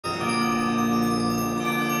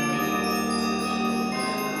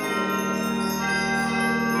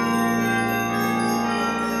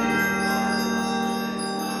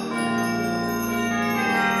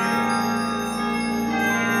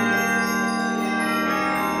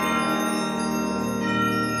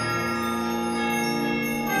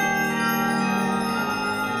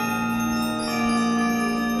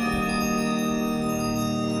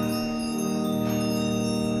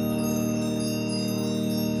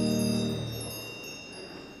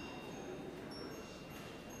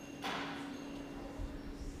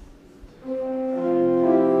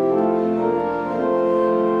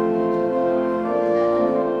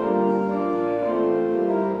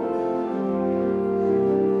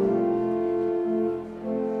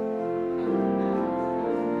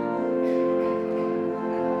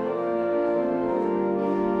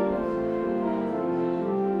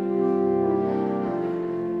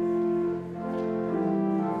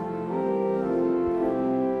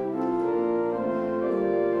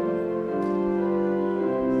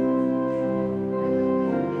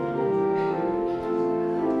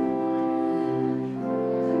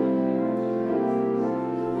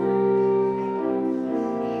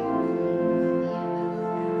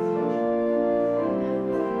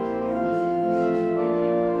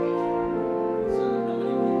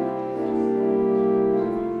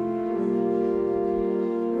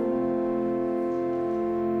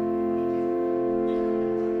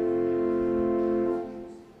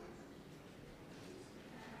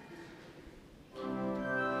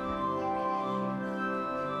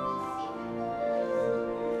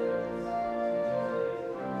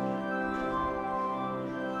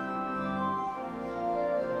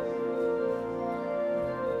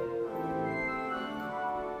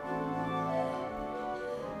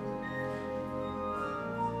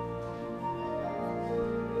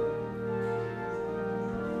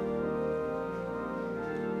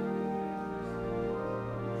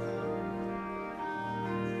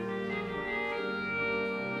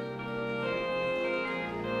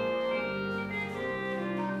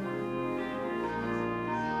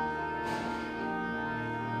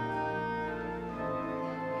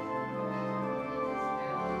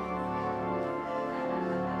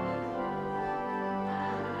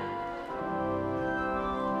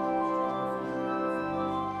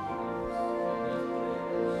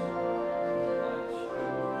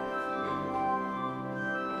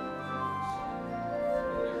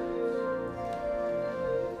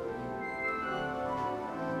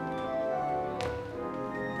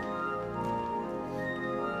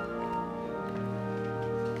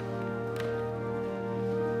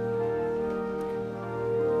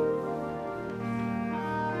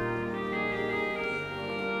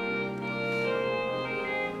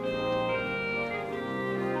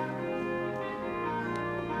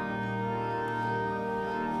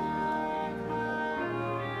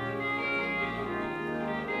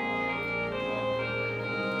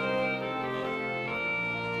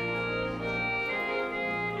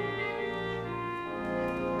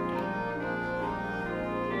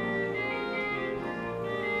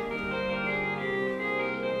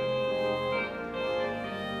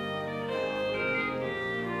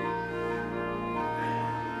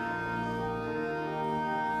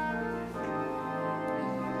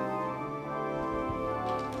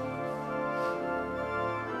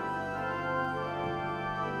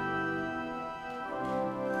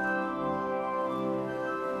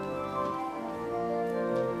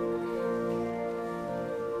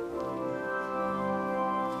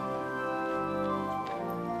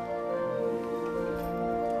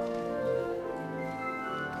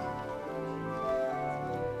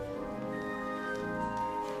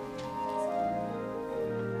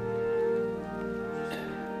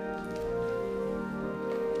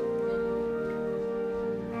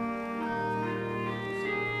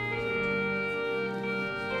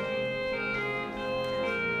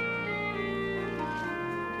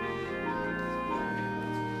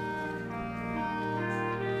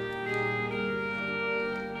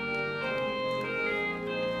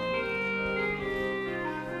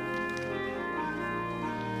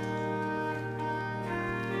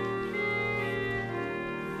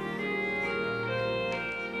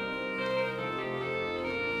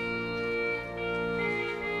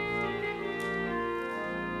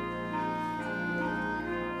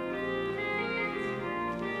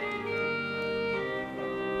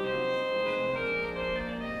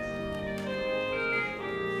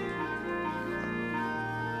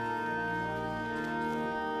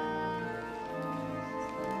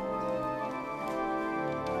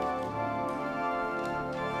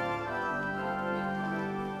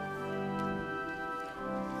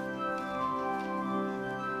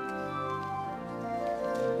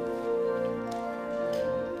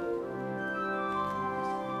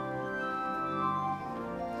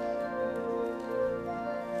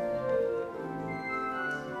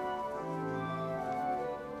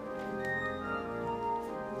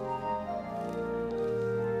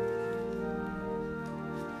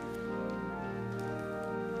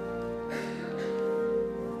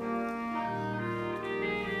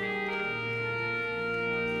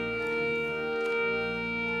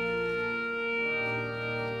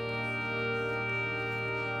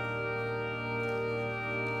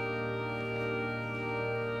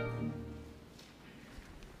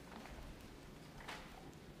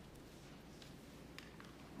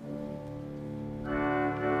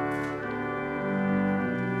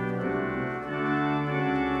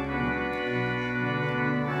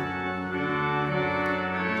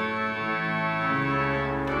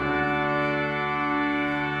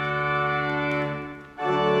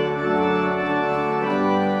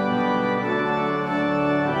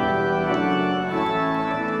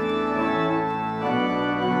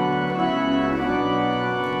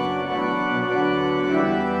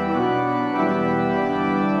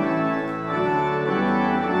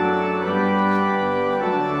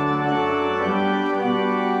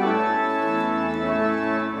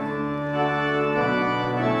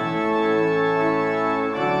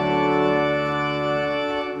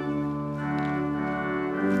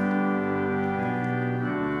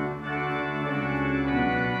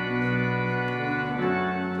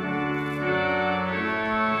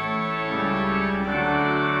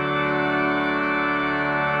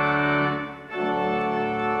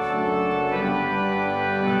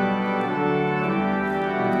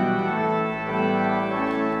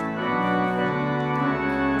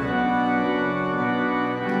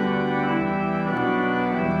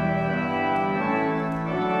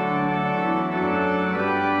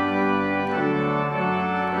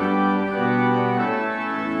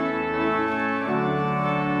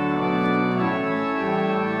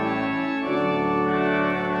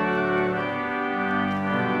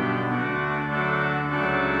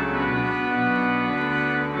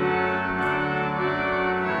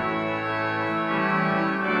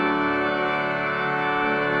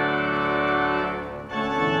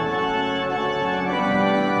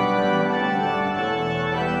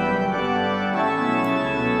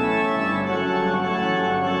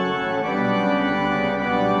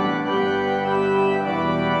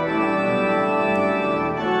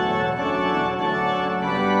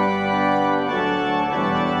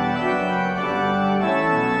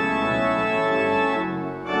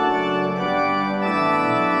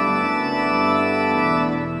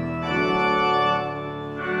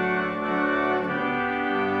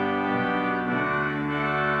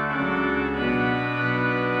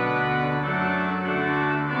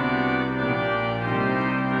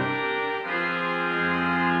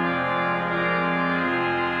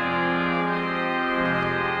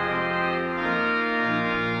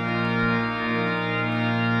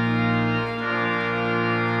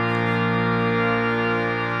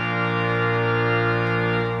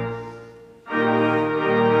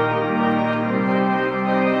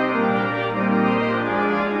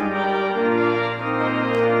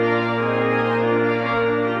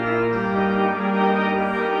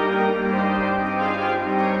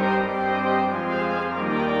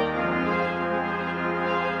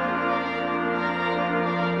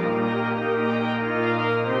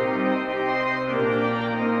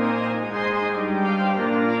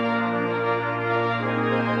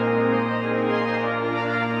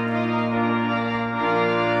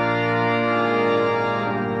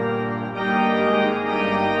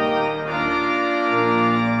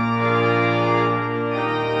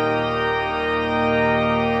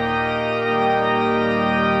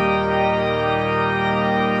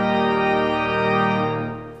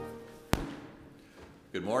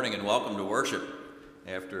morning and welcome to worship.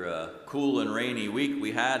 After a cool and rainy week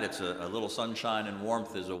we had, it's a little sunshine and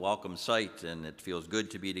warmth is a welcome sight, and it feels good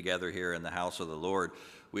to be together here in the house of the Lord.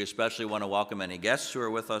 We especially want to welcome any guests who are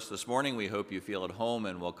with us this morning. We hope you feel at home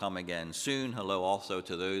and will come again soon. Hello also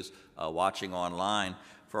to those watching online.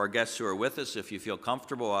 For our guests who are with us, if you feel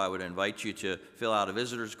comfortable, I would invite you to fill out a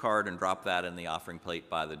visitor's card and drop that in the offering plate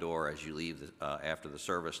by the door as you leave after the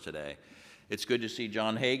service today. It's good to see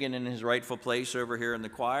John Hagan in his rightful place over here in the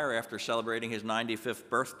choir after celebrating his 95th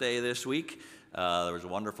birthday this week. There was a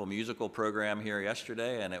wonderful musical program here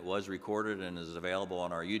yesterday, and it was recorded and is available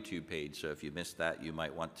on our YouTube page. So if you missed that, you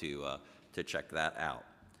might want to check that out.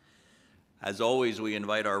 As always, we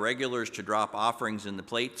invite our regulars to drop offerings in the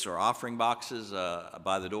plates or offering boxes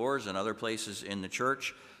by the doors and other places in the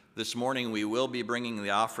church. This morning we will be bringing the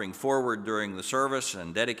offering forward during the service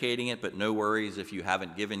and dedicating it, but no worries if you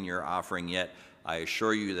haven't given your offering yet. I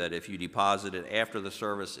assure you that if you deposit it after the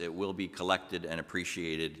service, it will be collected and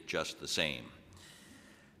appreciated just the same.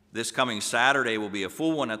 This coming Saturday will be a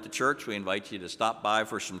full one at the church. We invite you to stop by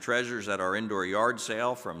for some treasures at our indoor yard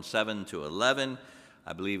sale from 7 to 11.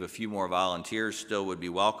 I believe a few more volunteers still would be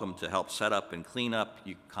welcome to help set up and clean up.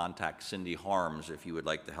 You can contact Cindy Harms if you would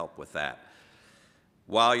like to help with that.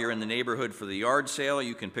 While you're in the neighborhood for the yard sale,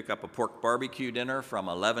 you can pick up a pork barbecue dinner from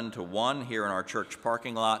 11 to 1 here in our church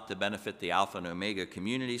parking lot to benefit the Alpha and Omega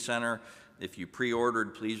Community Center. If you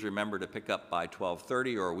pre-ordered, please remember to pick up by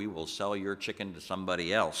 12:30 or we will sell your chicken to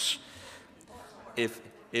somebody else. If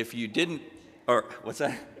you didn't, or what's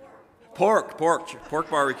that? Pork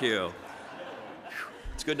barbecue.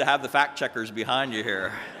 It's good to have the fact checkers behind you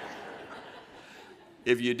here.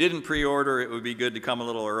 If you didn't pre-order, it would be good to come a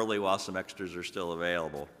little early while some extras are still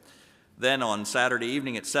available. Then on Saturday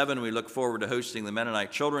evening at 7, we look forward to hosting the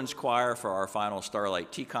Mennonite Children's Choir for our final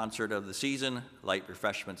Starlight Tea concert of the season. Light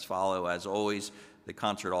refreshments follow as always. The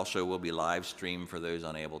concert also will be live streamed for those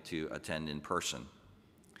unable to attend in person.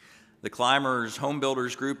 The Climbers Home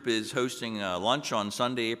Builders Group is hosting a lunch on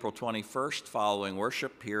Sunday, April 21st, following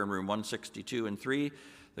worship here in room 162 and 3.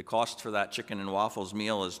 The cost for that chicken and waffles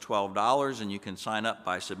meal is $12, and you can sign up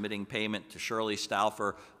by submitting payment to Shirley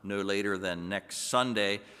Stauffer no later than next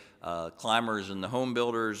Sunday. Climbers and the Home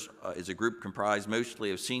Builders is a group comprised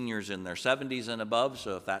mostly of seniors in their 70s and above,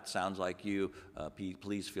 so if that sounds like you,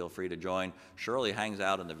 please feel free to join. Shirley hangs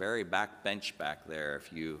out in the very back bench back there.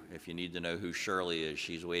 If you need to know who Shirley is,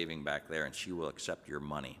 she's waving back there, and she will accept your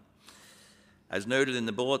money. As noted in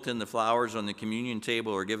the bulletin, the flowers on the communion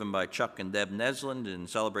table are given by Chuck and Deb Nesland in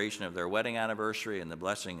celebration of their wedding anniversary and the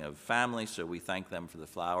blessing of family, so we thank them for the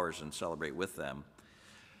flowers and celebrate with them.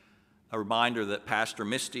 A reminder that Pastor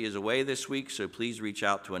Misty is away this week, so please reach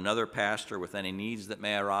out to another pastor with any needs that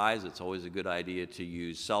may arise. It's always a good idea to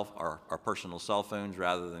use our personal cell phones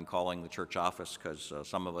rather than calling the church office, because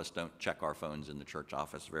some of us don't check our phones in the church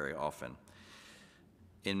office very often.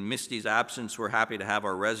 In Misty's absence, we're happy to have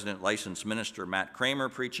our resident licensed minister, Matt Kramer,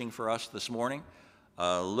 preaching for us this morning.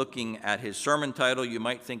 Looking at his sermon title, you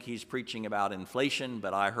might think he's preaching about inflation,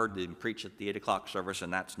 but I heard him preach at the 8 o'clock service,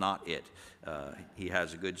 and that's not it. He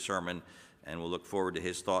has a good sermon, and we'll look forward to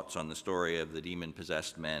his thoughts on the story of the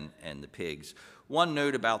demon-possessed men and the pigs. One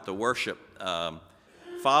note about the worship.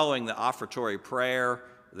 Following the offertory prayer,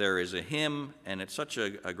 there is a hymn, and it's such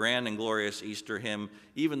a grand and glorious Easter hymn.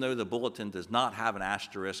 Even though the bulletin does not have an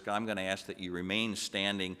asterisk, I'm going to ask that you remain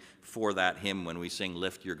standing for that hymn when we sing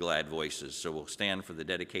Lift Your Glad Voices. So we'll stand for the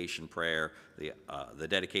dedication prayer, the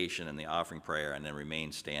dedication and the offering prayer, and then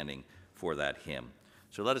remain standing for that hymn.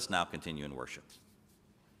 So let us now continue in worship.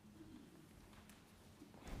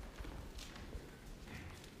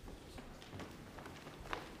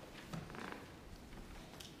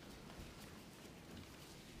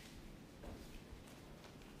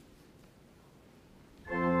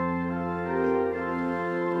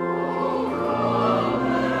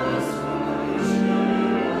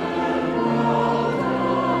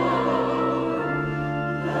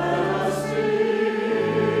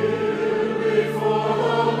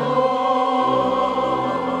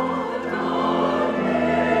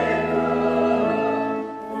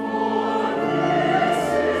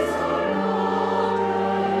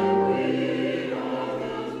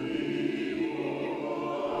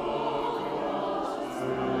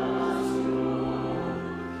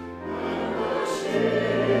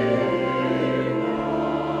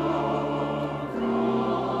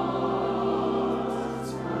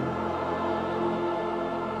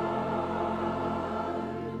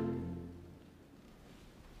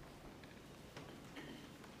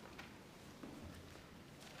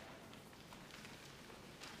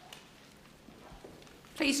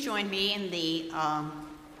 Please join me in the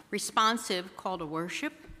responsive call to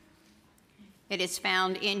worship. It is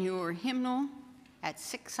found in your hymnal at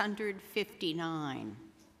 659.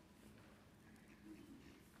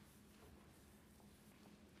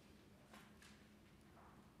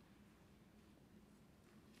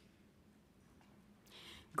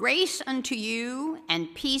 Grace unto you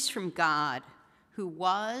and peace from God, who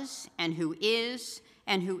was and who is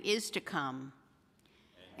to come,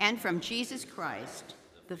 and from Jesus Christ,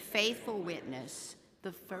 the faithful witness,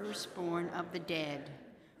 the firstborn of the dead,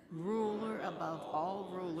 ruler above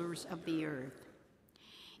all rulers of the earth.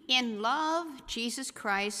 In love, Jesus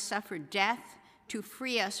Christ suffered death to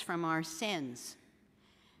free us from our sins,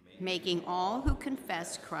 making all who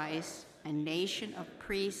confess Christ a nation of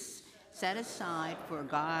priests set aside for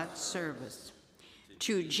God's service.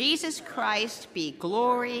 To Jesus Christ be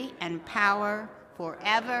glory and power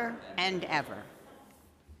forever and ever.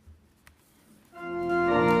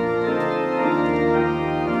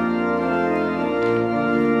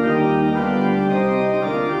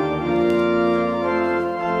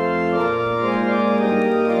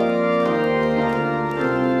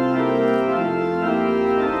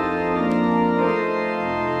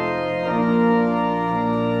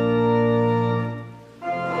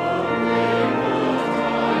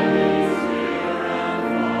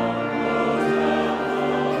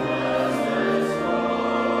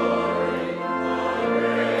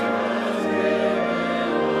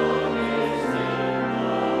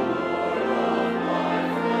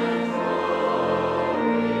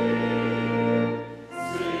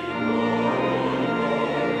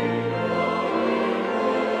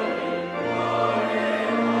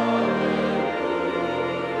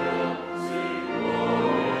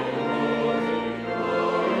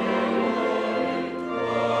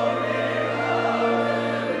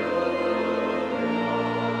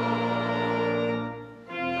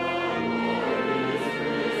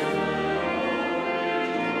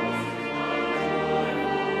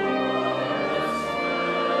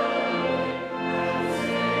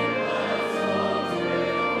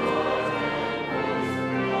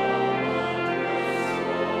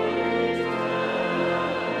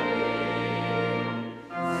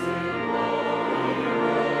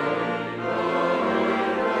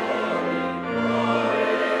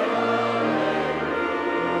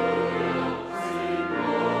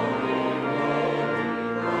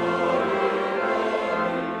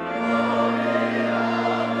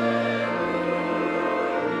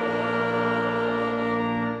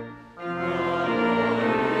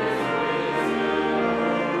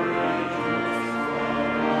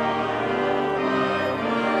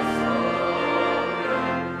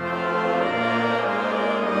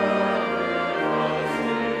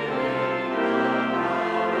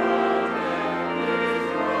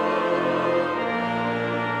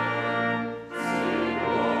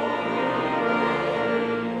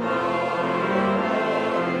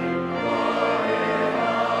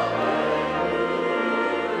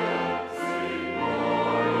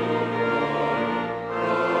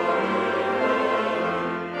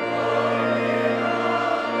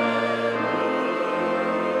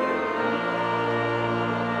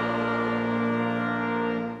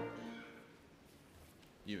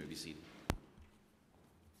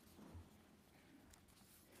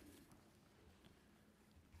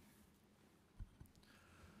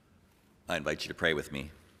 I invite you to pray with me.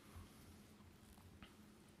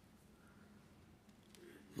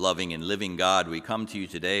 Loving and living God, we come to you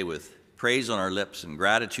today with praise on our lips and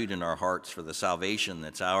gratitude in our hearts for the salvation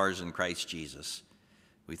that's ours in Christ Jesus.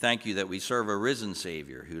 We thank you that we serve a risen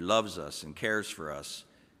Savior who loves us and cares for us,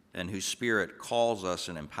 and whose Spirit calls us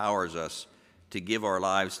and empowers us to give our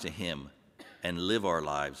lives to him and live our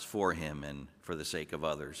lives for him and for the sake of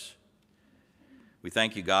others. We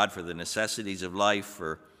thank you, God, for the necessities of life,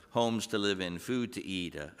 for homes to live in, food to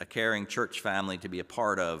eat, a caring church family to be a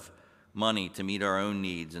part of, money to meet our own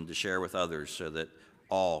needs and to share with others so that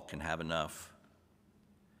all can have enough.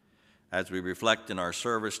 As we reflect in our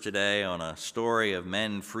service today on a story of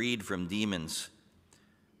men freed from demons,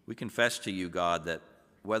 we confess to you, God, that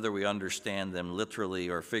whether we understand them literally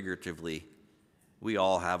or figuratively, we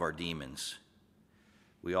all have our demons.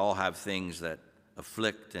 We all have things that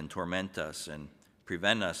afflict and torment us and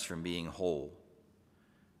prevent us from being whole.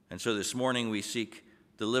 And so this morning we seek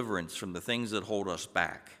deliverance from the things that hold us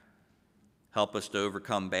back. Help us to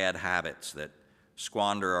overcome bad habits that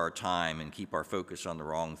squander our time and keep our focus on the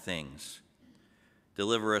wrong things.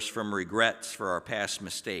 Deliver us from regrets for our past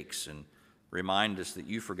mistakes and remind us that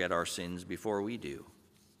you forget our sins before we do.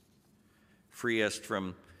 Free us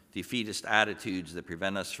from defeatist attitudes that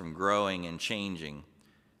prevent us from growing and changing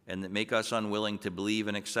and that make us unwilling to believe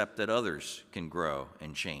and accept that others can grow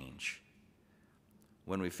and change.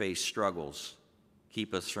 When we face struggles,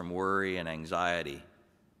 Keep us from worry and anxiety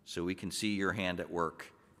so we can see your hand at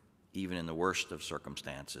work, even in the worst of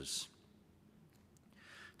circumstances.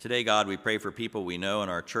 Today, God, we pray for people we know in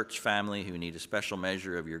our church family who need a special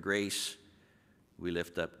measure of your grace. We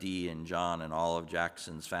lift up Dee and John and all of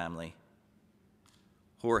Jackson's family,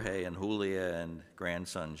 Jorge and Julia and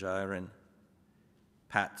grandson Jaron,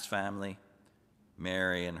 Pat's family,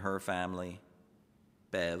 Mary and her family,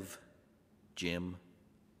 Bev, Jim,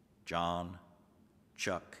 John,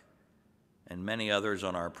 Chuck, and many others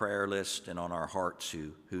on our prayer list and on our hearts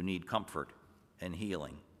who need comfort and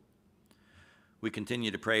healing. We continue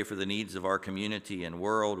to pray for the needs of our community and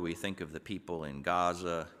world. We think of the people in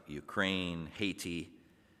Gaza, Ukraine, Haiti,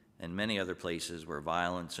 and many other places where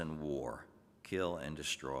violence and war kill and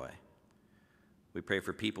destroy. We pray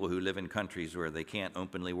for people who live in countries where they can't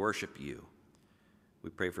openly worship you. We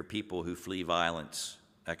pray for people who flee violence,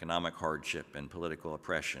 economic hardship, and political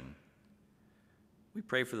oppression. We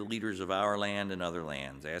pray for the leaders of our land and other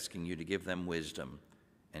lands, asking you to give them wisdom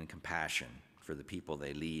and compassion for the people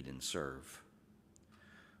they lead and serve.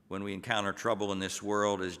 When we encounter trouble in this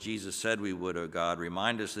world, as Jesus said we would, O God,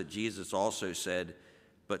 remind us that Jesus also said,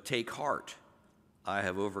 "But take heart, I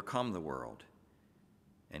have overcome the world."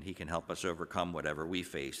 And he can help us overcome whatever we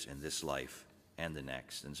face in this life and the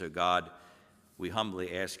next. And so, God, we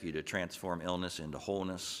humbly ask you to transform illness into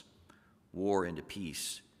wholeness, war into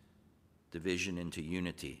peace, division into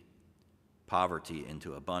unity, poverty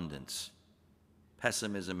into abundance,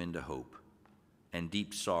 pessimism into hope, and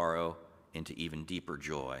deep sorrow into even deeper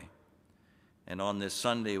joy. And on this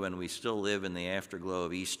Sunday, when we still live in the afterglow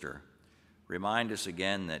of Easter, remind us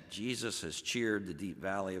again that Jesus has cheered the deep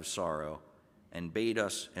valley of sorrow and bade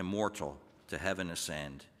us immortal to heaven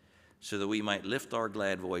ascend, so that we might lift our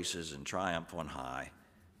glad voices and triumph on high,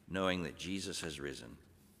 knowing that Jesus has risen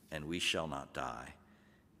and we shall not die.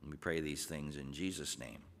 And we pray these things in Jesus'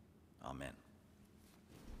 name. Amen.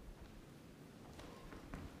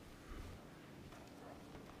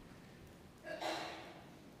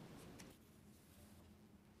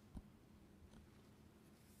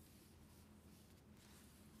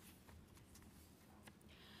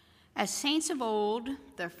 As saints of old,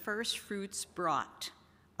 the first fruits brought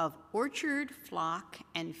of orchard, flock,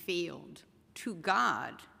 and field, to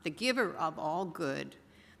God, the giver of all good,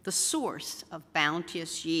 the source of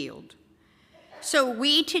bounteous yield. So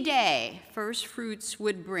we today, first fruits,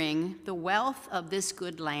 would bring the wealth of this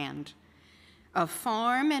good land, of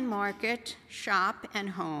farm and market, shop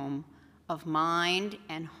and home, of mind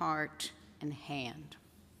and heart and hand.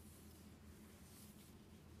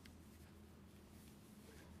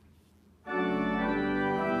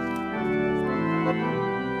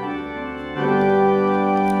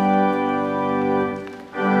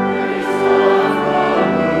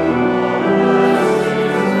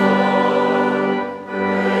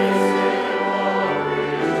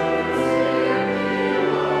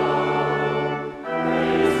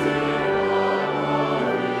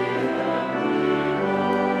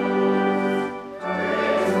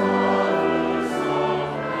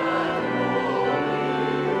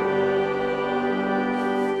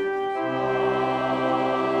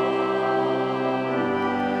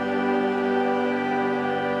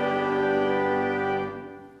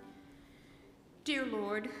 Dear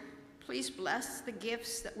Lord, please bless the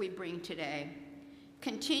gifts that we bring today.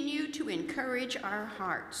 Continue to encourage our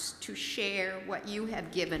hearts to share what you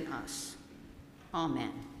have given us.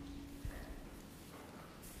 Amen.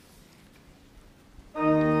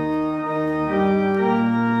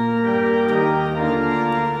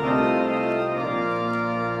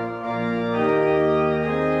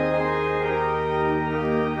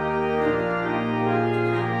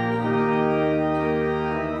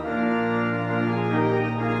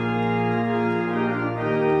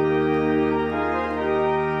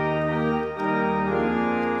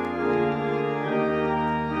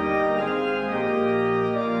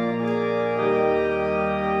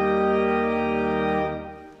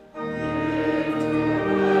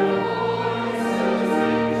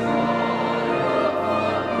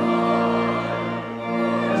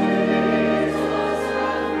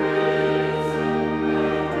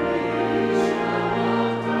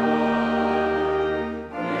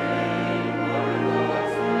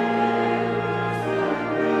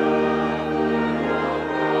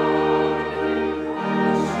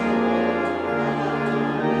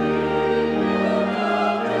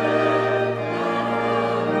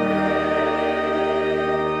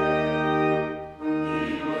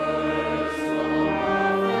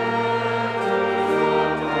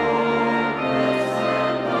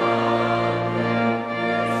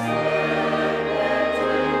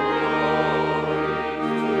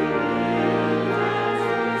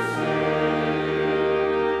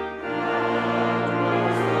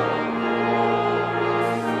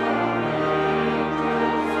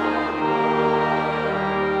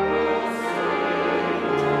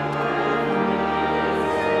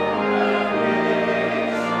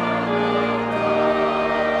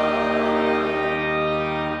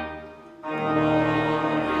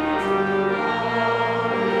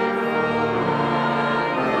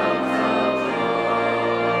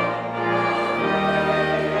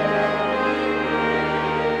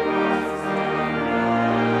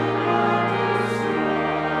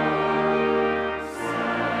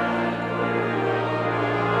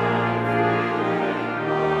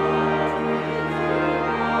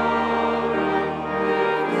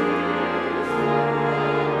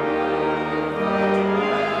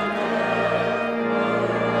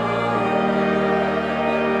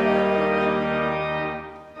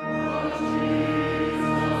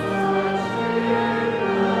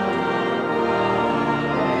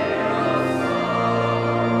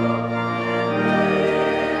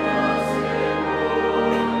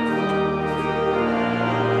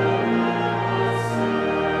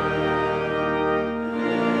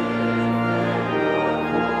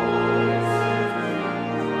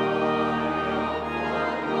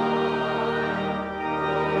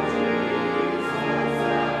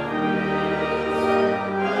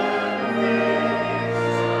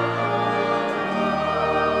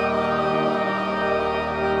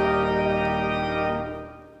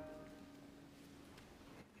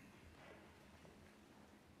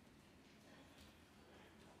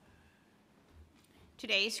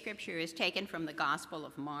 Today's scripture is taken from the Gospel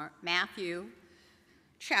of Matthew,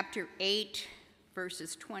 chapter 8,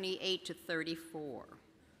 verses 28 to 34.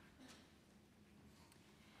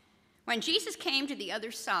 When Jesus came to the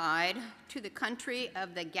other side, to the country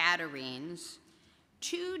of the Gadarenes,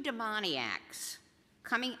 2 demoniacs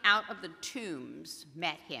coming out of the tombs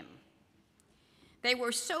met him. They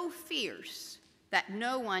were so fierce that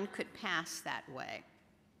no one could pass that way.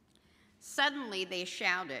 Suddenly they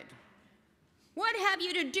shouted, "What have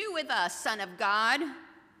you to do with us, Son of God?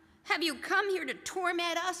 Have you come here to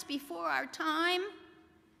torment us before our time?"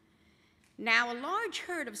 Now a large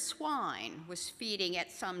herd of swine was feeding at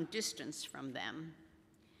some distance from them.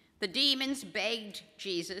 The demons begged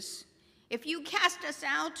Jesus, "If you cast us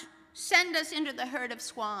out, send us into the herd of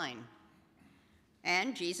swine."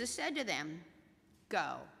 And Jesus said to them,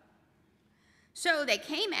 "Go." So they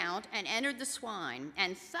came out and entered the swine,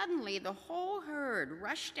 and suddenly the whole herd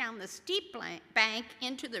rushed down the steep bank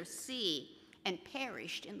into the sea and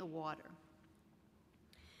perished in the water.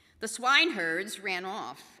 The swineherds ran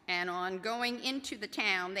off, and on going into the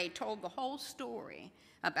town, they told the whole story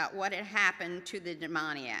about what had happened to the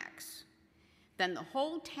demoniacs. Then the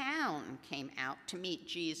whole town came out to meet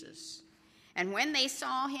Jesus, and when they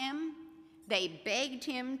saw him, they begged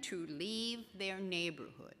him to leave their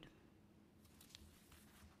neighborhood.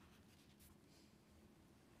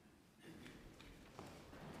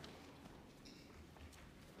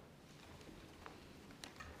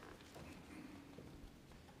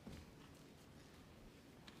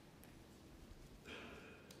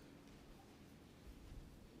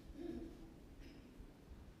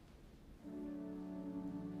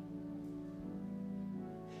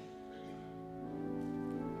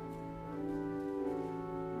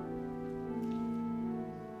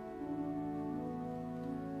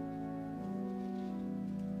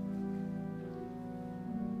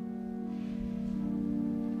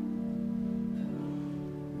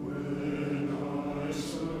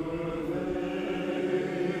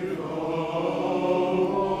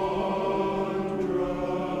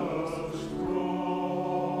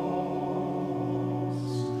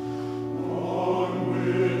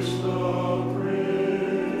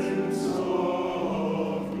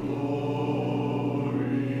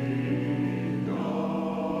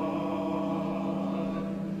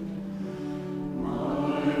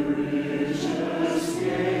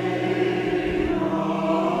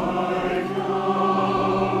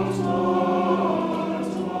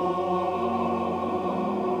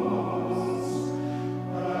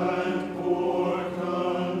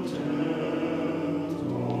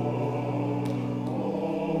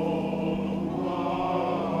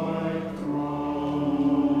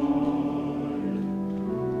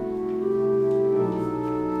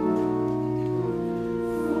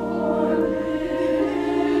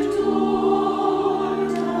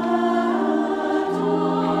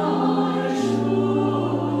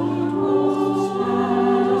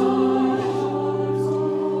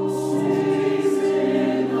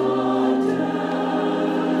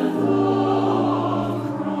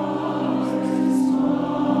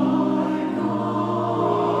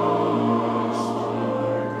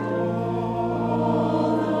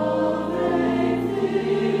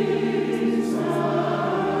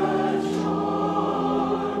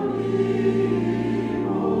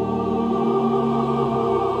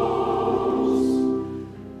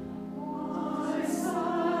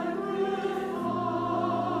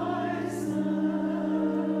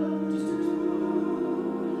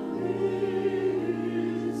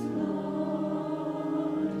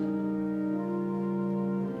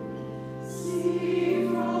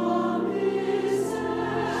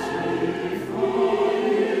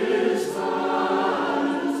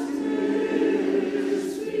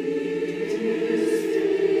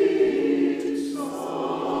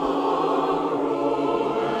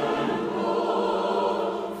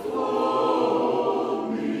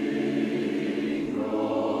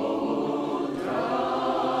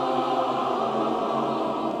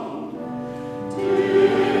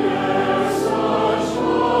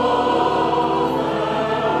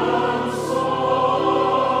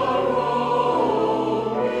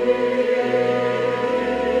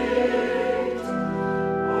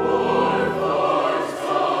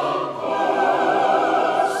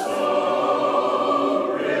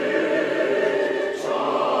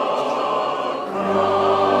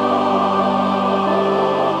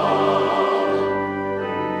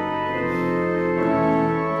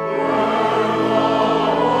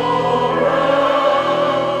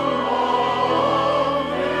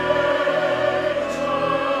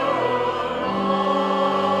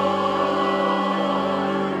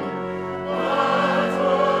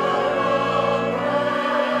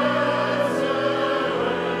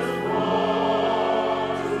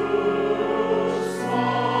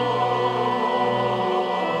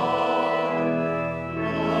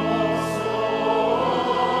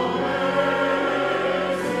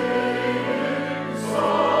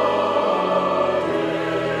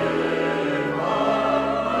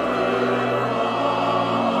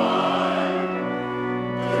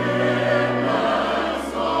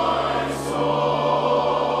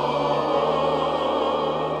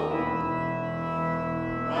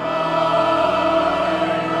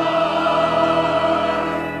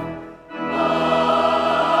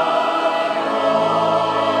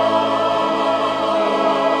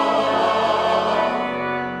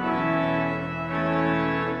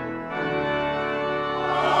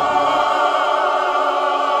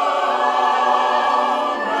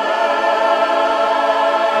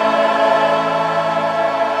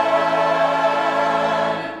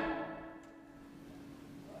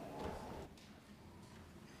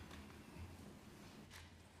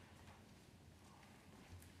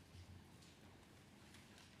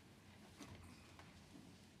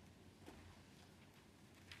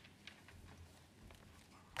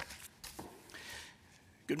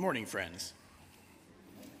 Good morning, friends.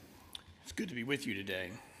 It's good to be with you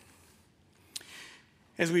today.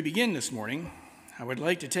 As we begin this morning, I would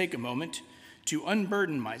like to take a moment to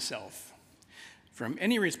unburden myself from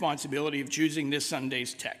any responsibility of choosing this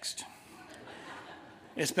Sunday's text,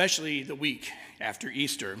 especially the week after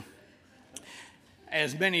Easter.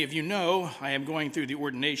 As many of you know, I am going through the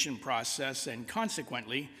ordination process and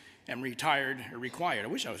consequently am required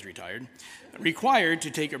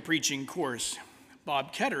to take a preaching course.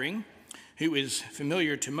 Bob Kettering, who is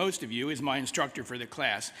familiar to most of you, is my instructor for the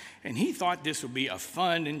class, and he thought this would be a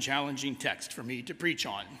fun and challenging text for me to preach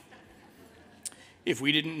on. If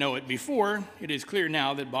we didn't know it before, it is clear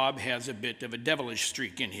now that Bob has a bit of a devilish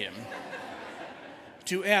streak in him.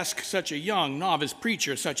 To ask such a young novice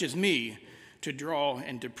preacher such as me to draw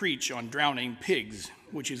and to preach on drowning pigs,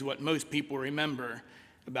 which is what most people remember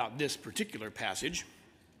about this particular passage.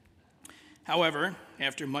 However,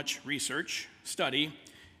 after much research, study,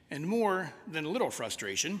 and more than a little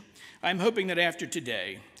frustration, I'm hoping that after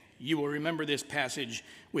today, you will remember this passage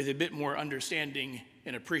with a bit more understanding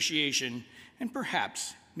and appreciation, and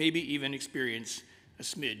perhaps maybe even experience a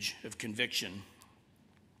smidge of conviction.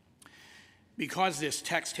 Because this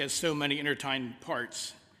text has so many intertwined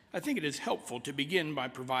parts, I think it is helpful to begin by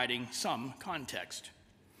providing some context.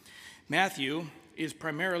 Matthew is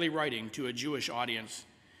primarily writing to a Jewish audience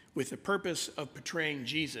with the purpose of portraying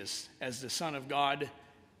Jesus as the Son of God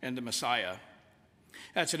and the Messiah.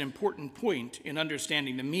 That's an important point in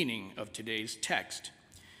understanding the meaning of today's text.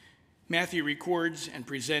 Matthew records and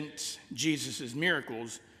presents Jesus'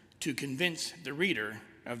 miracles to convince the reader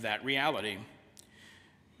of that reality.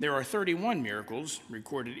 There are 31 miracles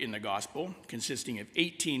recorded in the gospel, consisting of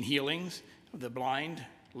 18 healings of the blind,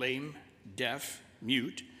 lame, deaf,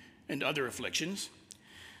 mute, and other afflictions,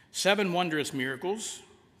 7 wondrous miracles,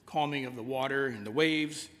 calming of the water and the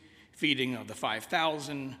waves, feeding of the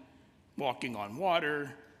 5,000, walking on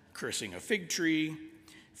water, cursing a fig tree,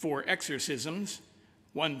 4 exorcisms,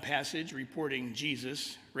 1 passage reporting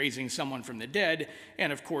Jesus raising someone from the dead,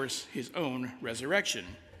 and of course his own resurrection,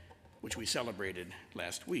 which we celebrated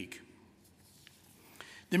last week.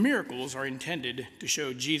 The miracles are intended to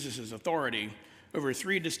show Jesus' authority over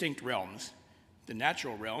 3 distinct realms: the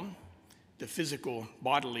natural realm, the physical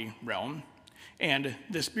bodily realm, and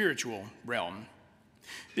the spiritual realm.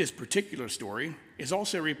 This particular story is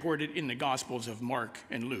also reported in the Gospels of Mark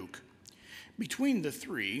and Luke. Between the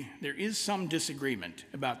 3, there is some disagreement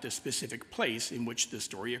about the specific place in which the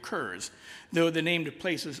story occurs, though the named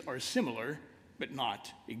places are similar but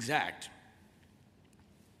not exact.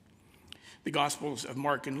 The Gospels of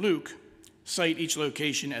Mark and Luke cite each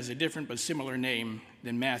location as a different but similar name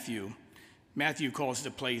than Matthew. Matthew calls the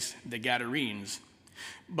place the Gadarenes,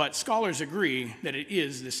 but scholars agree that it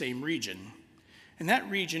is the same region. And that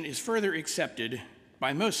region is further accepted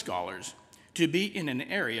by most scholars to be in an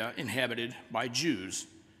area inhabited by Jews,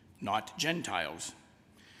 not Gentiles.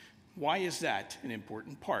 Why is that an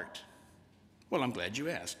important part? Well, I'm glad you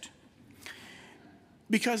asked.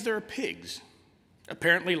 Because there are pigs,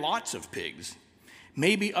 apparently lots of pigs,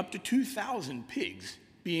 maybe up to 2,000 pigs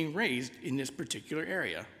being raised in this particular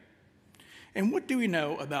area. And what do we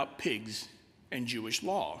know about pigs and Jewish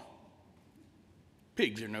law?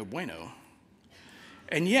 Pigs are no bueno.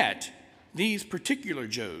 And yet, these particular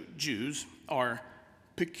Jews are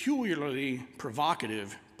peculiarly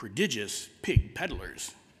provocative, prodigious pig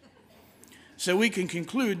peddlers. So we can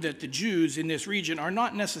conclude that the Jews in this region are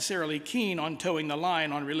not necessarily keen on towing the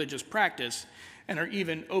line on religious practice and are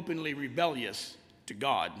even openly rebellious to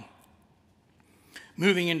God.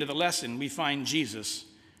 Moving into the lesson, we find Jesus,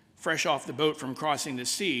 fresh off the boat from crossing the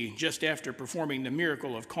sea, just after performing the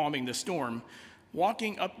miracle of calming the storm,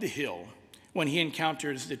 walking up the hill when he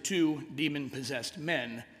encounters the 2 demon-possessed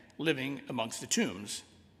men living amongst the tombs.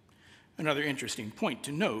 Another interesting point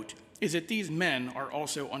to note is that these men are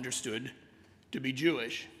also understood to be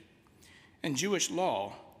Jewish, and Jewish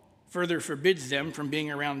law further forbids them from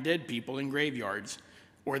being around dead people in graveyards,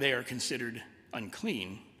 or they are considered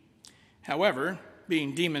unclean. However,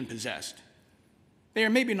 being demon-possessed, they are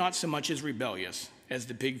maybe not so much as rebellious as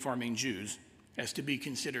the pig-farming Jews as to be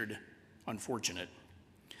considered unfortunate.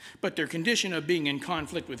 But their condition of being in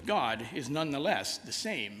conflict with God is nonetheless the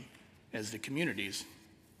same as the community's.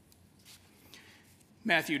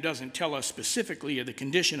 Matthew doesn't tell us specifically of the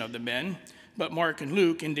condition of the men, but Mark and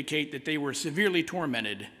Luke indicate that they were severely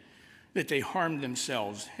tormented, that they harmed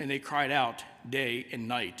themselves, and they cried out day and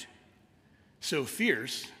night. So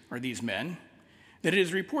fierce are these men that it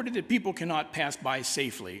is reported that people cannot pass by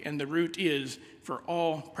safely, and the route is, for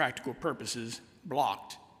all practical purposes,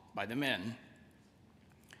 blocked by the men.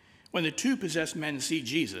 When the 2 possessed men see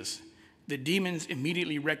Jesus, the demons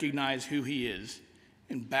immediately recognize who he is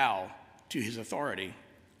and bow to his authority.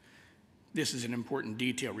 This is an important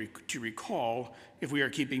detail to recall if we are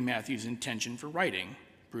keeping Matthew's intention for writing,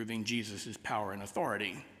 proving Jesus' power and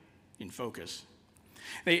authority in focus.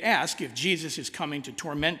 They ask if Jesus is coming to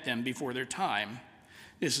torment them before their time.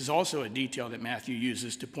 This is also a detail that Matthew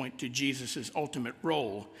uses to point to Jesus' ultimate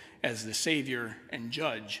role as the Savior and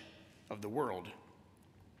Judge of the world.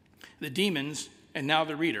 The demons, and now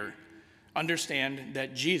the reader, understand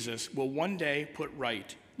that Jesus will one day put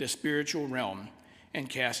right the spiritual realm and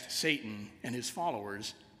cast Satan and his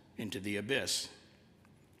followers into the abyss.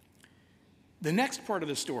 The next part of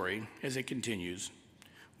the story, as it continues,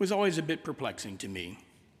 was always a bit perplexing to me.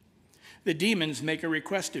 The demons make a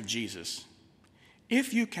request of Jesus.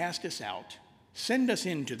 If you cast us out, send us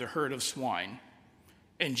into the herd of swine.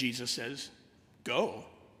 And Jesus says, go.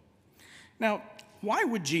 Now, why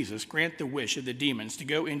would Jesus grant the wish of the demons to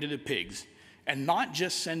go into the pigs and not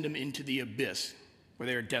just send them into the abyss where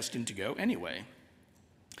they are destined to go anyway?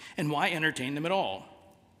 And why entertain them at all?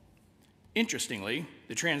 Interestingly,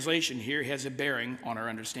 the translation here has a bearing on our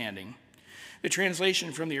understanding. The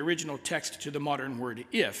translation from the original text to the modern word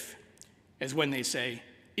if, as when they say,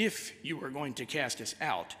 if you are going to cast us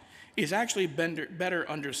out, is actually better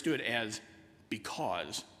understood as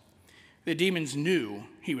because. The demons knew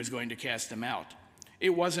he was going to cast them out.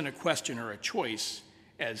 It wasn't a question or a choice,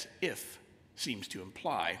 as if seems to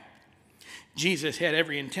imply. Jesus had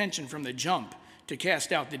every intention from the jump to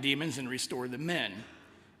cast out the demons and restore the men.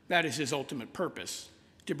 That is his ultimate purpose,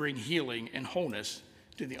 to bring healing and wholeness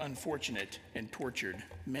to the unfortunate and tortured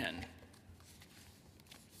men.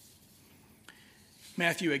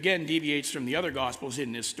 Matthew again deviates from the other Gospels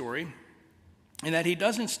in this story, in that he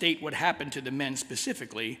doesn't state what happened to the men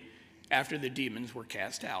specifically after the demons were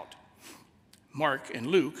cast out. Mark and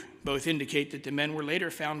Luke both indicate that the men were later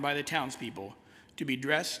found by the townspeople to be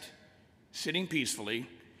dressed, sitting peacefully,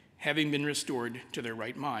 having been restored to their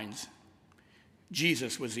right minds.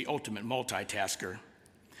 Jesus was the ultimate multitasker.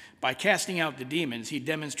 By casting out the demons, he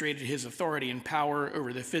demonstrated his authority and power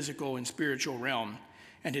over the physical and spiritual realm,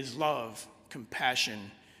 and his love,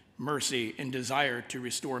 compassion, mercy, and desire to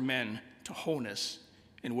restore men to wholeness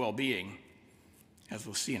and well-being. As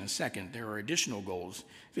we'll see in a second, there are additional goals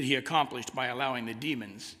that he accomplished by allowing the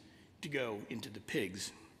demons to go into the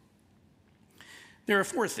pigs. There are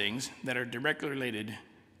 4 things that are directly related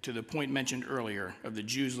to the point mentioned earlier of the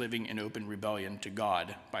Jews living in open rebellion to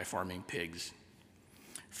God by farming pigs.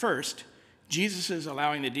 First, Jesus is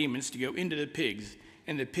allowing the demons to go into the pigs,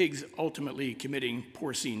 and the pigs ultimately committing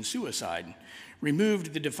porcine suicide,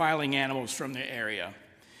 removed the defiling animals from their area,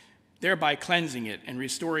 thereby cleansing it and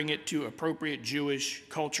restoring it to appropriate Jewish,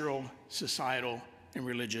 cultural, societal, and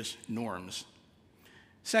religious norms.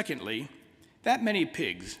 Secondly, that many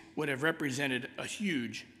pigs would have represented a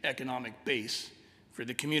huge economic base for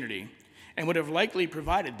the community and would have likely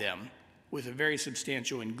provided them with a very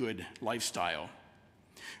substantial and good lifestyle.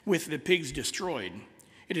 With the pigs destroyed,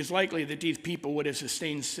 it is likely that these people would have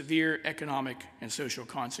sustained severe economic and social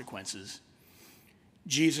consequences.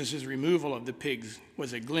 Jesus' removal of the pigs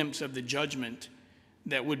was a glimpse of the judgment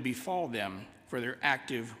that would befall them for their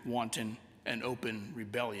active, wanton, and open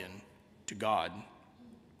rebellion to God.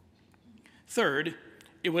 Third,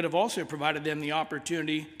 it would have also provided them the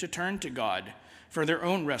opportunity to turn to God for their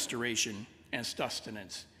own restoration and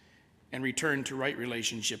sustenance and return to right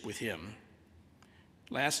relationship with him.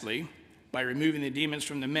 Lastly, by removing the demons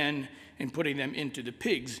from the men and putting them into the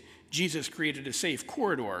pigs, Jesus created a safe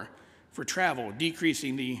corridor for travel,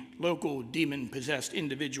 decreasing the local demon-possessed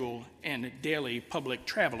individual and daily public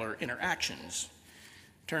traveler interactions.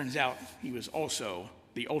 Turns out he was also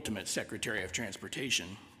the ultimate Secretary of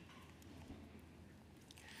Transportation.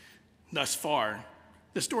 Thus far,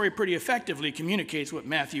 the story pretty effectively communicates what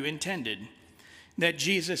Matthew intended, that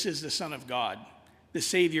Jesus is the Son of God, the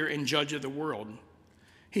Savior and Judge of the world.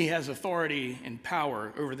 He has authority and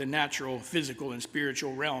power over the natural, physical, and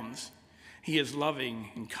spiritual realms. He is loving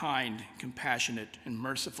and kind, compassionate, and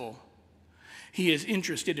merciful. He is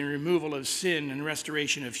interested in removal of sin and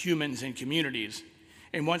restoration of humans and communities,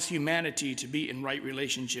 and wants humanity to be in right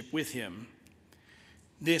relationship with him.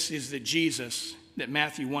 This is the Jesus that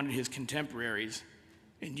Matthew wanted his contemporaries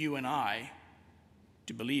and you and I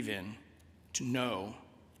to believe in, to know,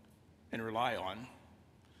 and rely on.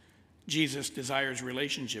 Jesus desires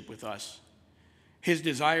relationship with us. His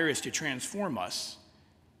desire is to transform us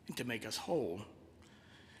and to make us whole.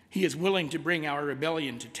 He is willing to bring our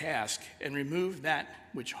rebellion to task and remove that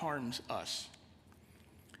which harms us.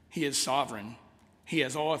 He is sovereign. He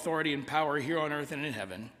has all authority and power here on earth and in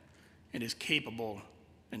heaven, and is capable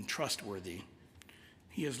and trustworthy.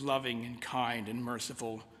 He is loving and kind and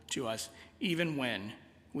merciful to us, even when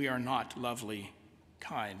we are not lovely,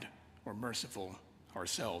 kind, or merciful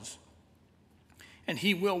ourselves. And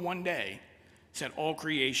he will one day set all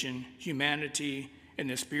creation, humanity, and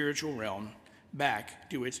the spiritual realm back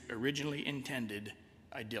to its originally intended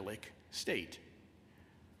idyllic state.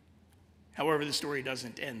 However, the story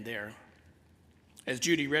doesn't end there. As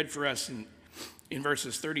Judi read for us in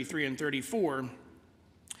verses 33 and 34,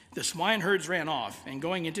 the swineherds ran off, and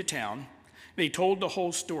going into town, they told the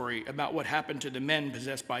whole story about what happened to the men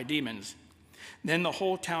possessed by demons. Then the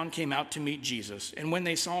whole town came out to meet Jesus, and when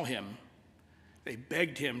they saw him, they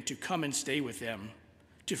begged him to come and stay with them,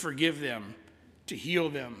 to forgive them, to heal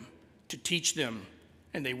them, to teach them,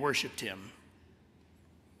 and they worshiped him.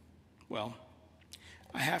 Well,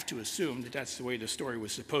 I have to assume that that's the way the story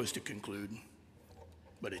was supposed to conclude,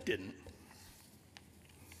 but it didn't.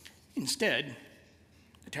 Instead,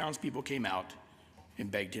 the townspeople came out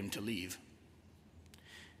and begged him to leave.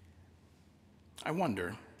 I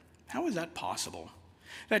wonder, how is that possible?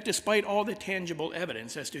 That despite all the tangible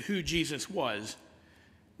evidence as to who Jesus was,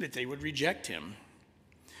 that they would reject him?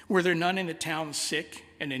 Were there none in the town sick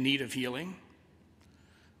and in need of healing?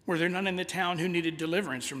 Were there none in the town who needed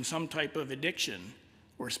deliverance from some type of addiction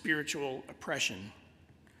or spiritual oppression?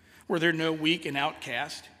 Were there no weak and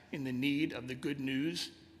outcast in the need of the good news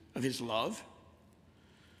of his love?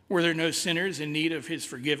 Were there no sinners in need of his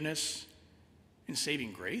forgiveness and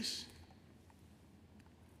saving grace?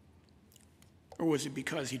 Or was it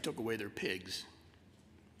because he took away their pigs,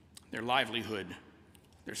 their livelihood,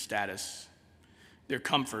 their status, their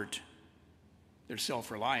comfort, their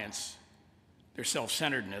self-reliance, their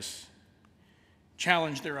self-centeredness,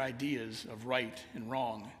 challenged their ideas of right and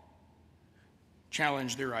wrong,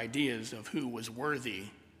 challenged their ideas of who was worthy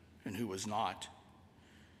and who was not,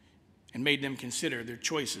 and made them consider their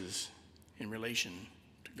choices in relation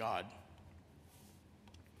to God?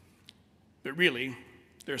 But really,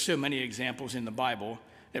 there are so many examples in the Bible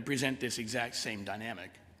that present this exact same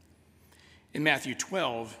dynamic. In Matthew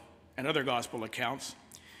 12 and other gospel accounts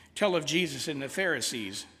tell of Jesus and the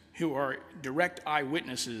Pharisees, who are direct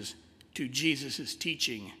eyewitnesses to Jesus'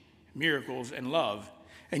 teaching, miracles, and love,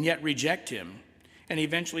 and yet reject him and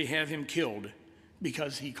eventually have him killed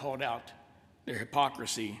because he called out their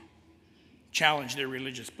hypocrisy, challenged their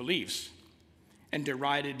religious beliefs, and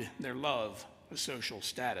derided their love of social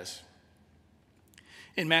status.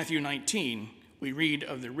 In Matthew 19, we read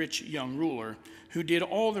of the rich young ruler who did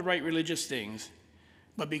all the right religious things,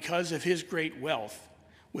 but because of his great wealth,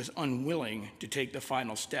 was unwilling to take the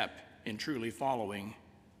final step in truly following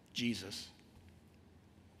Jesus.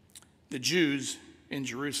 The Jews in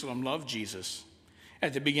Jerusalem loved Jesus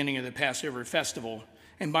at the beginning of the Passover festival,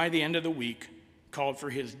 and by the end of the week called for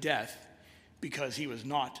his death because he was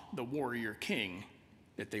not the warrior king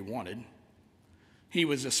that they wanted. He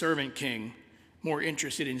was a servant king, more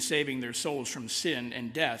interested in saving their souls from sin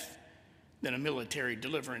and death than a military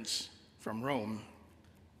deliverance from Rome.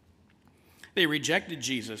 They rejected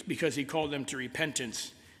Jesus because he called them to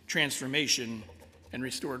repentance, transformation, and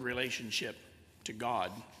restored relationship to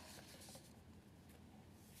God.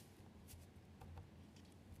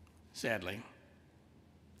 Sadly,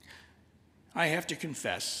 I have to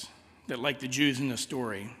confess that, like the Jews in the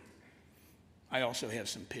story, I also have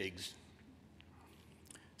some pigs.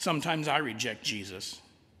 Sometimes I reject Jesus,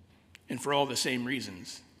 and for all the same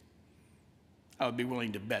reasons. I would be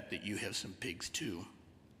willing to bet that you have some pigs too.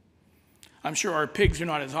 I'm sure our pigs are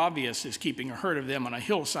not as obvious as keeping a herd of them on a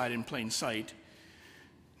hillside in plain sight.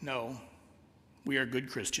 No, we are good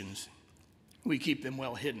Christians. We keep them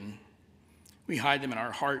well hidden. We hide them in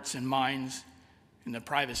our hearts and minds, in the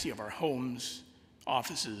privacy of our homes,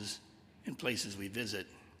 offices, and places we visit.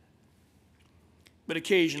 But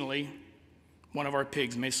occasionally, one of our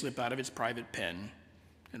pigs may slip out of its private pen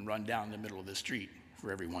and run down the middle of the street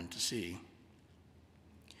for everyone to see.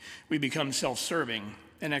 We become self-serving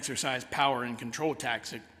and exercise power and control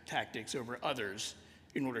tactics over others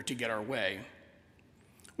in order to get our way.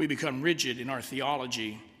 We become rigid in our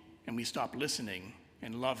theology, and we stop listening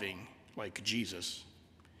and loving like Jesus.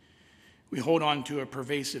 We hold on to a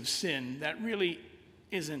pervasive sin that really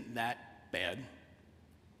isn't that bad.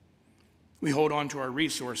 We hold on to our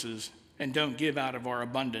resources and don't give out of our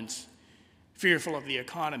abundance, fearful of the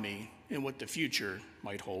economy and what the future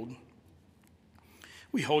might hold.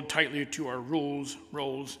 We hold tightly to our rules,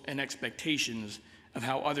 roles, and expectations of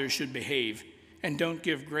how others should behave, and don't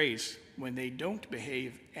give grace when they don't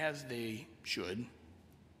behave as they should.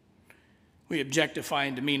 We objectify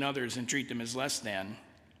and demean others and treat them as less than.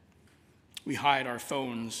 We hide our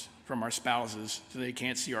phones from our spouses so they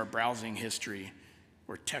can't see our browsing history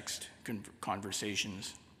or text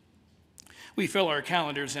conversations. We fill our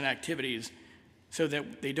calendars and activities so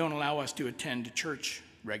that they don't allow us to attend church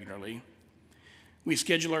regularly. We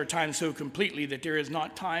schedule our time so completely that there is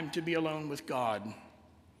not time to be alone with God.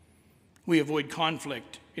 We avoid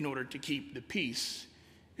conflict in order to keep the peace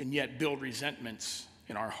and yet build resentments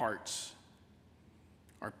in our hearts.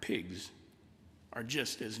 Our pigs are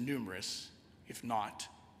just as numerous, if not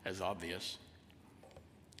as obvious.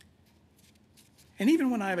 And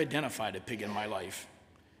even when I have identified a pig in my life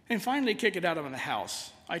and finally kick it out of the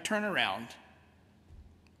house, I turn around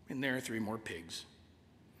and there are 3 more pigs.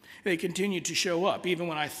 They continue to show up even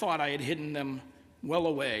when I thought I had hidden them well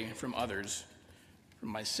away from others, from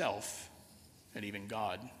myself, and even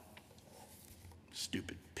God.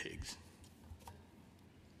 Stupid pigs.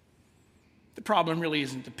 The problem really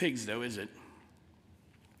isn't the pigs, though, is it?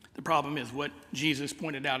 The problem is what Jesus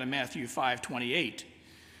pointed out in Matthew 5:28,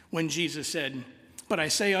 when Jesus said, "But I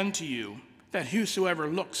say unto you that whosoever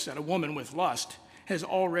looks at a woman with lust has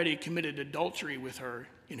already committed adultery with her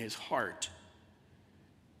in his heart."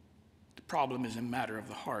 The problem is a matter of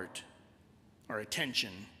the heart, our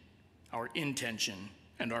attention, our intention,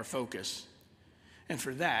 and our focus. And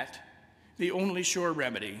for that, the only sure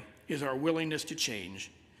remedy is our willingness to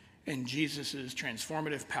change and Jesus'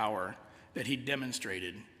 transformative power that he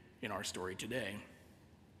demonstrated in our story today.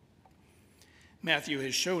 Matthew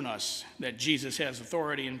has shown us that Jesus has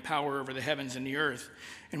authority and power over the heavens and the earth.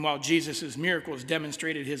 And while Jesus' miracles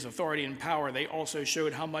demonstrated his authority and power, they also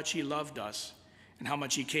showed how much he loved us and how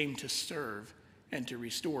much he came to serve and to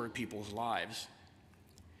restore people's lives.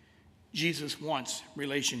 Jesus wants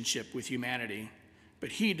relationship with humanity,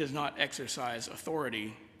 but he does not exercise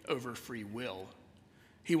authority over free will.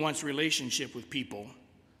 He wants relationship with people,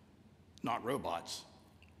 not robots.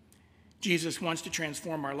 Jesus wants to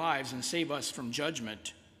transform our lives and save us from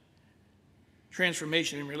judgment.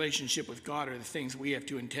 Transformation and relationship with God are the things we have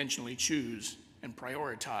to intentionally choose and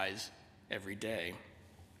prioritize every day.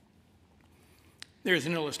 There is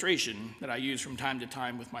an illustration that I use from time to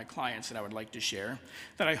time with my clients that I would like to share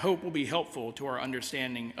that I hope will be helpful to our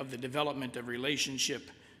understanding of the development of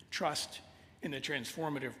relationship, trust, and the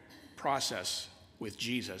transformative process with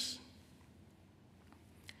Jesus.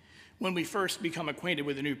 When we first become acquainted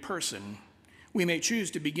with a new person, we may choose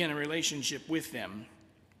to begin a relationship with them.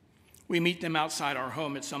 We meet them outside our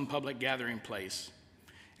home at some public gathering place.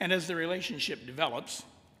 And as the relationship develops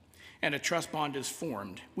and a trust bond is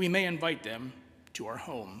formed, we may invite them to our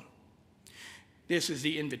home. This is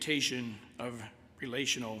the invitation of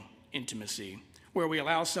relational intimacy, where we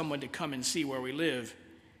allow someone to come and see where we live,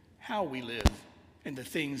 how we live, and the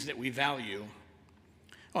things that we value.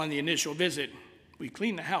 On the initial visit, we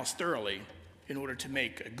clean the house thoroughly in order to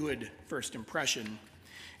make a good first impression,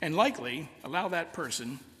 and likely allow that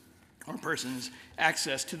person or persons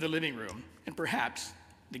access to the living room and perhaps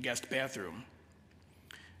the guest bathroom.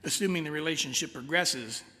 Assuming the relationship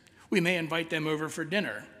progresses, we may invite them over for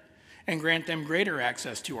dinner and grant them greater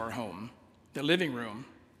access to our home, the living room,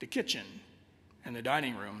 the kitchen, and the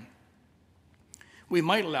dining room. We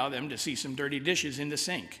might allow them to see some dirty dishes in the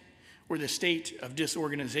sink or the state of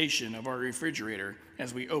disorganization of our refrigerator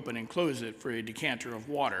as we open and close it for a decanter of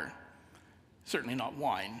water. Certainly not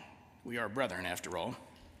wine. We are brethren, after all.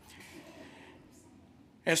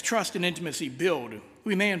 As trust and intimacy build,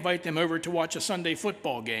 we may invite them over to watch a Sunday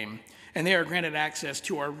football game, and they are granted access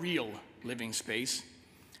to our real living space,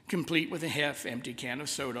 complete with a half-empty can of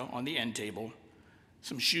soda on the end table,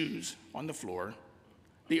 some shoes on the floor,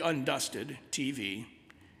 the undusted TV,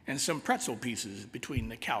 and some pretzel pieces between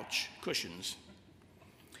the couch cushions.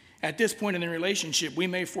 At this point in the relationship, we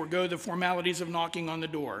may forego the formalities of knocking on the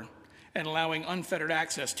door and allowing unfettered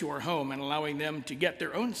access to our home and allowing them to get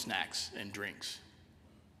their own snacks and drinks.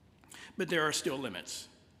 But there are still limits.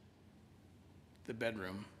 The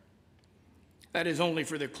bedroom. That is only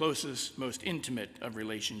for the closest, most intimate of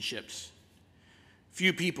relationships.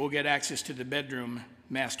 Few people get access to the bedroom,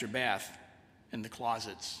 master bath, and the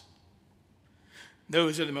closets.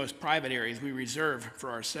 Those are the most private areas we reserve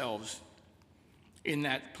for ourselves. In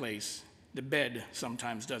that place, the bed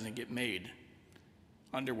sometimes doesn't get made.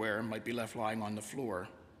 Underwear might be left lying on the floor.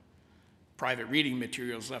 Private reading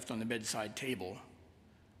materials left on the bedside table.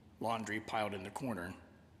 Laundry piled in the corner.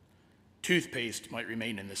 Toothpaste might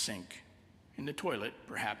remain in the sink. In the toilet,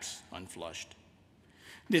 perhaps unflushed.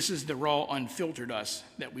 This is the raw, unfiltered us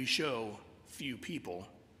that we show few people.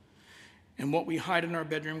 And what we hide in our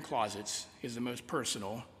bedroom closets is the most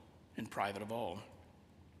personal and private of all.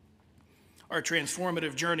 Our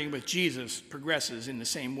transformative journey with Jesus progresses in the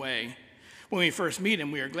same way. When we first meet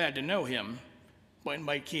him, we are glad to know him, but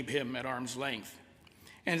might keep him at arm's length.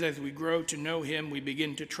 And as we grow to know him, we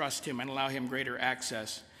begin to trust him and allow him greater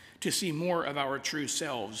access to see more of our true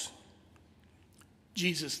selves.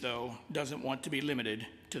 Jesus, though, doesn't want to be limited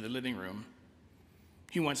to the living room.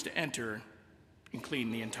 He wants to enter and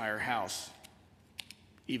clean the entire house,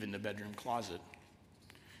 even the bedroom closet.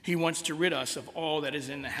 He wants to rid us of all that is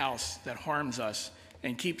in the house that harms us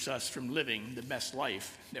and keeps us from living the best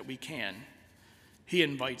life that we can. He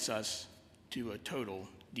invites us to a total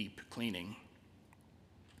deep cleaning.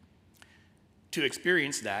 To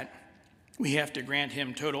experience that, we have to grant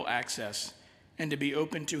him total access and to be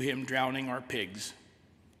open to him drowning our pigs,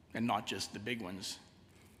 and not just the big ones,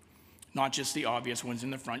 not just the obvious ones in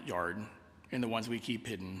the front yard and the ones we keep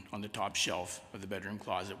hidden on the top shelf of the bedroom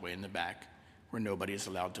closet way in the back where nobody is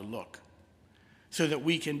allowed to look, so that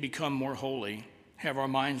we can become more holy, have our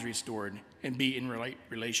minds restored, and be in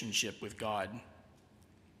relationship with God.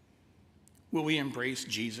 Will we embrace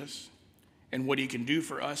Jesus and what he can do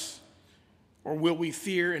for us? Or will we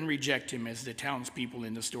fear and reject him as the townspeople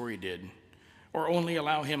in the story did? Or only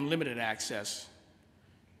allow him limited access?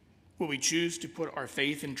 Will we choose to put our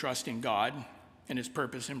faith and trust in God and his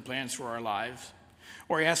purpose and plans for our lives?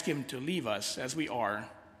 Or ask him to leave us as we are,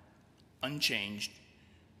 unchanged,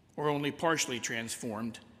 or only partially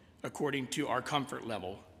transformed according to our comfort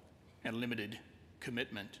level and limited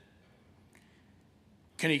commitment?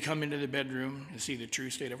 Can he come into the bedroom and see the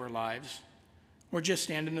true state of our lives? Or just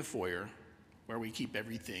stand in the foyer where we keep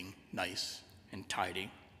everything nice and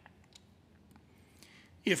tidy?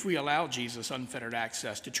 If we allow Jesus unfettered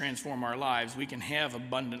access to transform our lives, we can have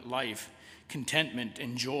abundant life, contentment,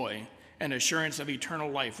 and joy, and assurance of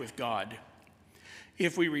eternal life with God.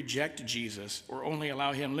 If we reject Jesus or only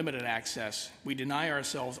allow him limited access, we deny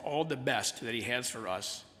ourselves all the best that he has for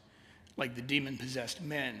us. Like the demon-possessed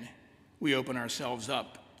men, we open ourselves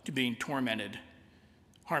up to being tormented,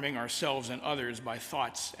 harming ourselves and others by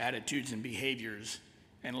thoughts, attitudes, and behaviors,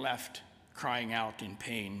 and left crying out in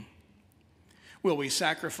pain. Will we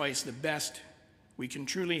sacrifice the best we can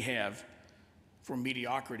truly have for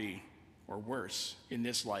mediocrity or worse in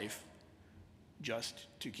this life just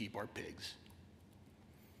to keep our pigs?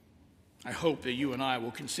 I hope that you and I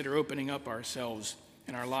will consider opening up ourselves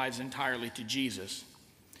and our lives entirely to Jesus.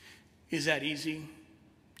 Is that easy?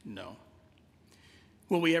 No.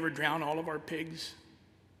 Will we ever drown all of our pigs?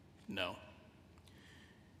 No.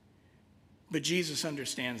 But Jesus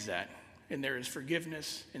understands that, and there is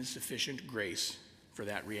forgiveness and sufficient grace for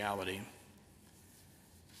that reality.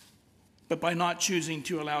 But by not choosing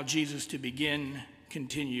to allow Jesus to begin,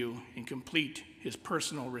 continue, and complete his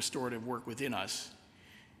personal restorative work within us,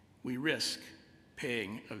 we risk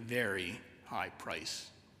paying a very high price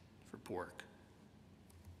for pork.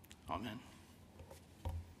 Amen.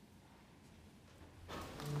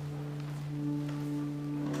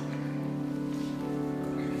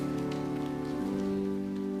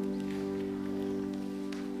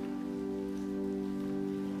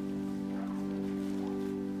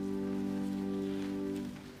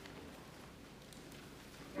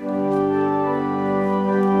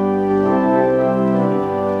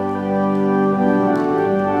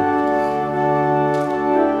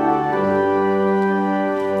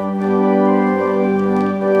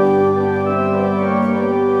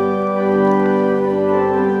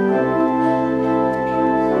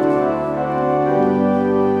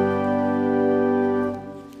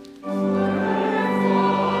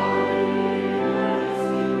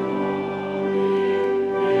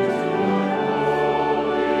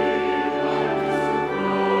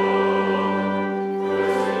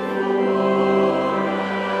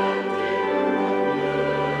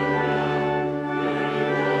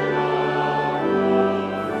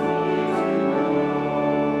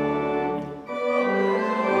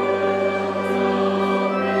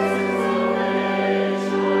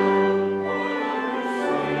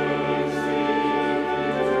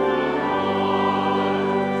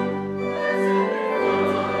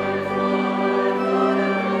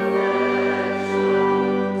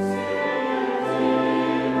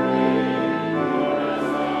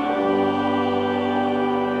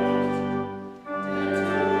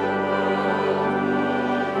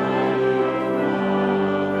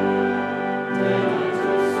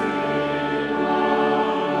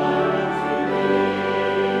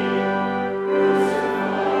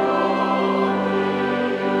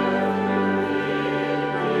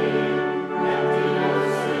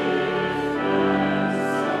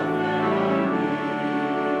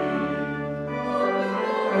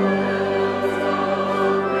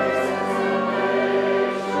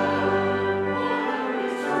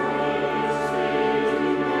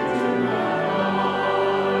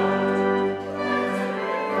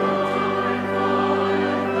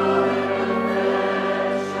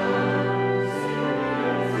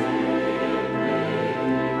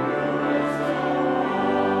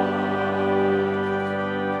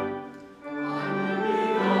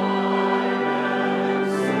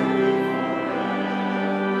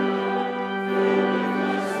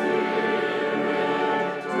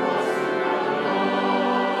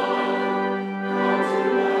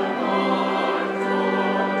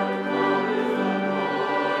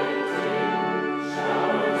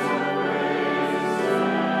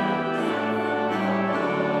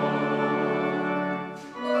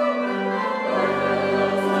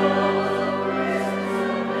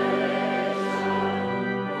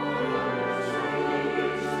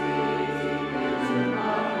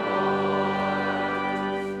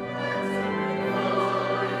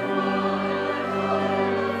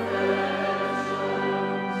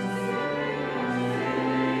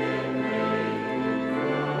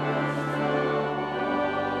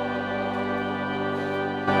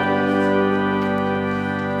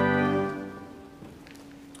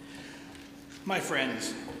 My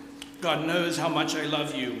friends, God knows how much I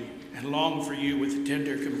love you and long for you with the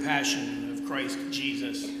tender compassion of Christ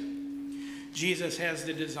Jesus. Jesus has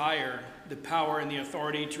the desire, the power, and the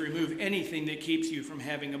authority to remove anything that keeps you from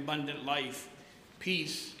having abundant life,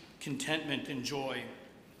 peace, contentment, and joy.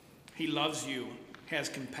 He loves you, has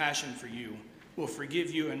compassion for you, will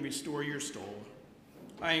forgive you and restore your soul.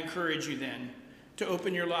 I encourage you then to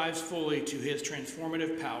open your lives fully to his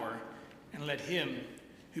transformative power and let him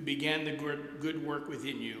who began the good work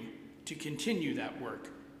within you to continue that work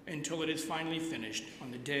until it is finally finished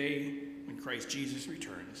on the day when Christ Jesus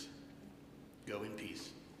returns. Go in peace.